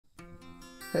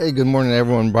Hey, good morning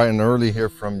everyone, bright and early here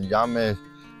from Yame,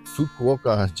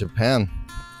 Fukuoka, Japan.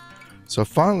 So I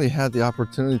finally had the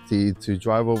opportunity to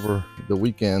drive over the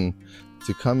weekend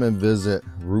to come and visit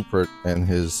Rupert and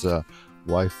his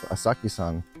wife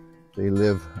Asaki-san. They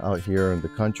live out here in the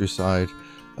countryside,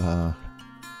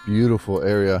 beautiful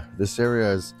area. This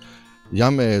area is,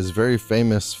 Yame is very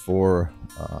famous for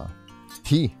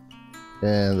tea.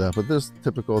 And but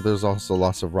there's also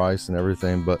lots of rice and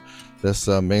everything, but that's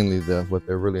mainly what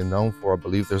they're really known for. I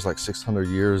believe there's like 600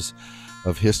 years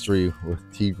of history with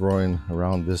tea growing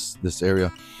around this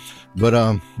area.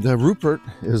 But the Rupert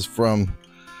is from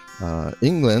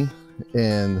England,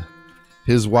 and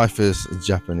his wife is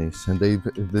Japanese, and they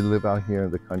live out here in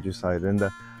the countryside.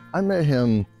 And I met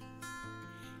him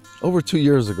over 2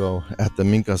 years ago at the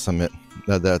Minka summit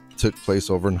that took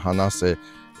place over in Hanase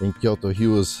in Kyoto. He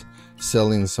was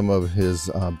selling some of his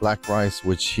black rice,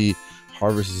 which he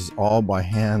harvests all by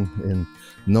hand and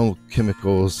no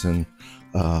chemicals, and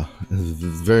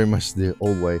very much the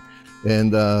old way.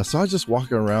 And so I was just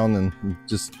walking around and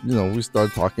just, we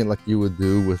started talking like you would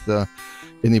do with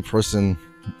any person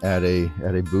at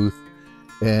a booth.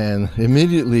 And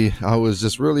immediately I was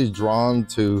just really drawn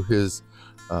to his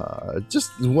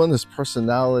just his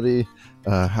personality,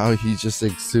 how he just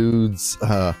exudes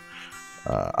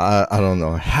I don't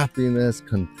know, happiness,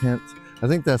 content. I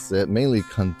think that's it, mainly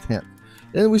content.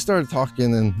 And we started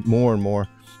talking and more,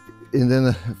 and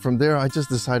then from there I just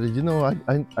decided,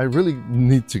 I really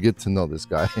need to get to know this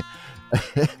guy.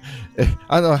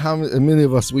 I don't know how many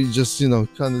of us, we just kind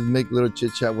of make little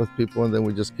chit chat with people and then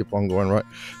we just keep on going, right?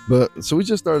 But so we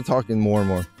just started talking more and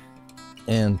more,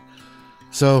 and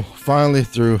so finally,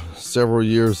 through several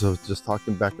years of just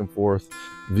talking back and forth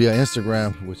via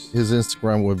Instagram, which his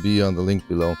Instagram would be on the link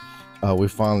below, we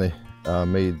finally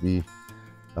made the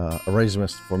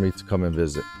arrangements for me to come and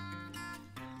visit.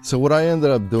 So what I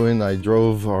ended up doing, I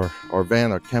drove our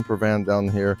camper van down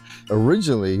here.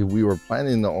 Originally, we were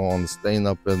planning on staying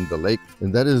up in the lake,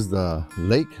 and that is the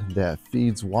lake that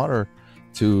feeds water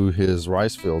to his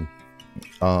rice field.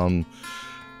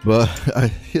 But I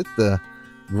hit the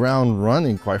ground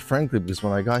running, quite frankly, because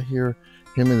when I got here,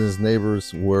 him and his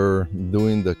neighbors were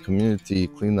doing the community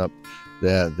cleanup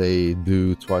that they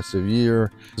do twice a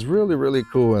year. It's really, really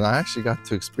cool, and I actually got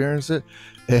to experience it,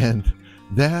 and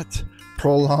that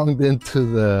prolonged into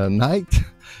the night,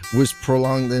 which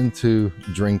prolonged into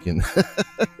drinking.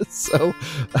 so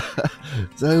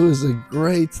it was a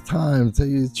great time, to tell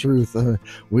you the truth.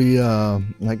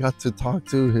 I got to talk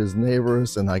to his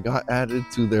neighbors, and I got added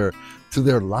to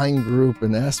their line group,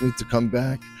 and asked me to come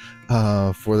back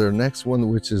for their next one,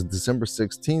 which is December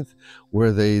 16th,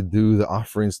 where they do the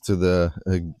offerings to the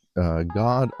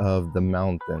god of the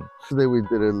mountain. Today we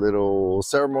did a little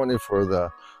ceremony for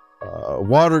the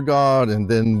water god, and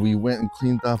then we went and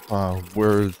cleaned up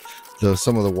where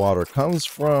some of the water comes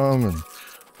from, and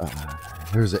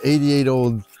there's an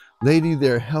 88-year-old lady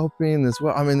there helping as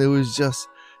well. I mean, it was just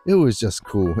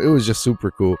cool. It was just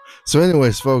super cool. So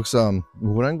anyways, folks,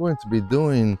 what I'm going to be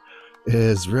doing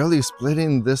is really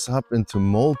splitting this up into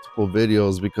multiple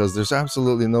videos, because there's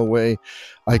absolutely no way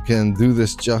I can do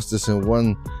this justice in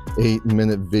one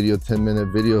 8-minute video, 10-minute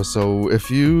video. So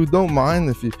if you don't mind,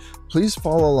 if you please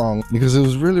follow along, because it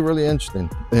was really, really interesting.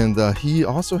 And he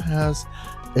also has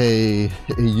a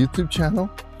YouTube channel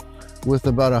with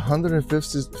about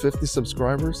 150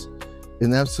 subscribers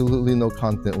and absolutely no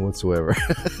content whatsoever.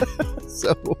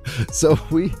 so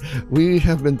we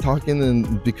have been talking,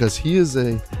 and because he is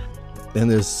in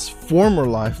his former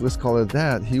life, let's call it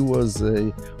that, he was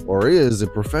is a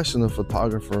professional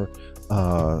photographer,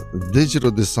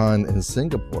 digital design in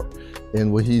Singapore.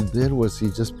 And what he did was he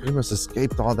just pretty much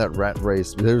escaped all that rat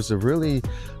race. There's a really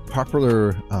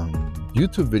popular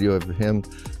YouTube video of him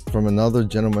from another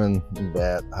gentleman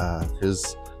that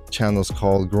his channel is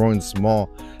called Growing Small,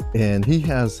 and he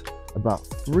has about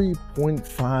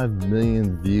 3.5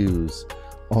 million views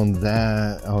on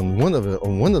one of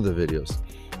the videos.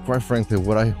 Quite frankly,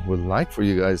 what I would like for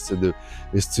you guys to do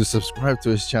is to subscribe to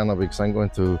his channel, because I'm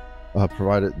going to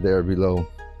provide it there below.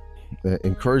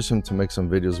 Encourage him to make some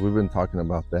videos. We've been talking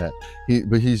about that,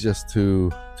 but he's just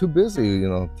too busy,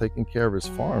 taking care of his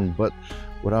farm. But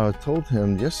what I told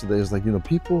him yesterday is, like,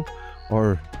 people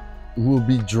will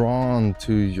be drawn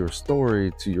to your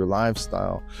story, to your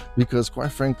lifestyle, because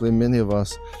quite frankly, many of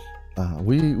us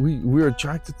we're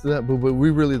attracted to that, but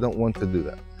we really don't want to do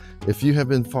that. If you have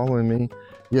been following me,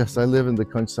 yes, I live in the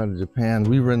countryside of Japan.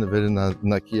 We renovated in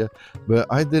Akiya, but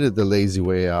I did it the lazy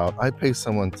way out. I pay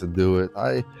someone to do it.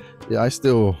 I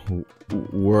still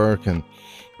work, and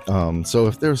so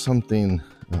if there's something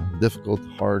difficult,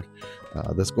 hard,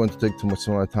 that's going to take too much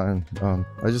of my time,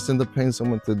 I just end up paying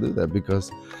someone to do that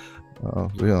because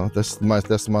you know, that's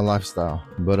my lifestyle.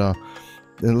 But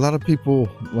and a lot of people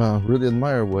really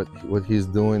admire what he's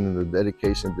doing and the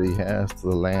dedication that he has to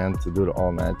the land, to do it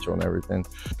all natural and everything.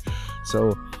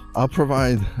 So I'll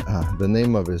provide the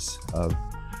name of his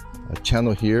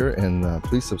channel here, and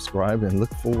please subscribe and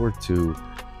look forward to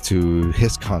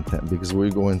his content, because we're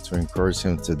going to encourage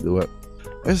him to do it.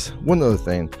 There's one other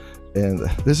thing, and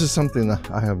this is something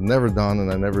that I have never done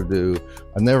and I never do.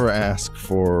 I never ask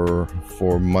for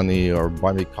money or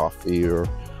buy me coffee or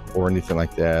anything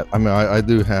like that. I mean, I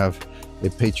do have a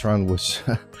Patreon, which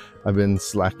I've been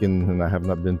slacking and I have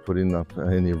not been putting up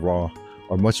any raw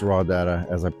or much raw data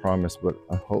as I promised, but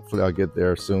hopefully I'll get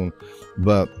there soon.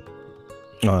 But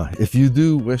if you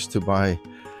do wish to buy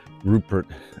Rupert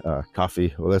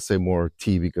coffee, or let's say more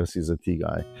tea, because he's a tea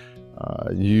guy,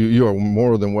 you are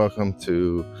more than welcome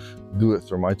to do it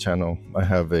through my channel. I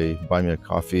have a buy me a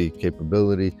coffee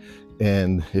capability,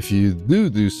 and if you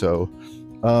do so,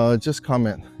 just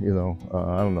comment, you know,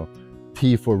 I don't know,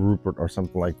 tea for Rupert or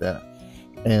something like that,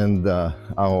 and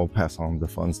I'll pass on the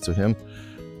funds to him.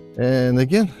 And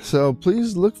again, so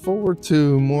please look forward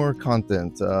to more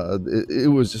content. It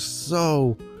was just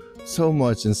so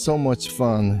much and so much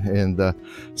fun and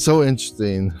so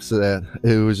interesting, so that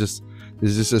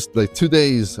it's just like 2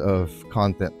 days of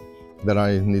content that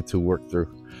I need to work through.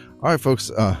 All right, folks,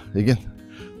 again,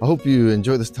 I hope you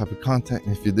enjoy this type of content.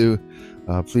 If you do,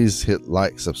 please hit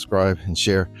like, subscribe, and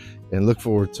share, and look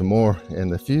forward to more.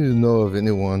 And if you know of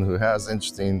anyone who has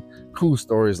interesting, cool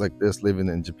stories like this living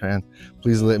in Japan,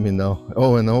 please let me know.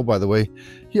 Oh, and oh, by the way,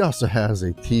 he also has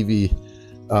a TV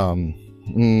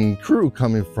crew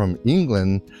coming from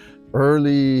England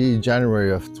early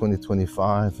January of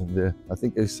 2025. I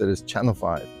think they said it's Channel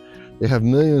 5. They have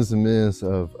millions and millions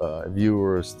of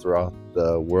viewers throughout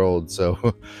the world.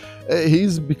 So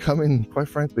he's becoming, quite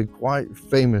frankly, quite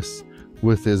famous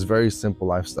with his very simple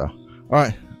lifestyle. All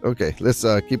right, okay, let's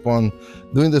keep on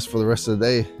doing this for the rest of the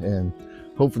day, and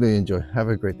hopefully you enjoy. Have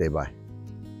a great day. Bye.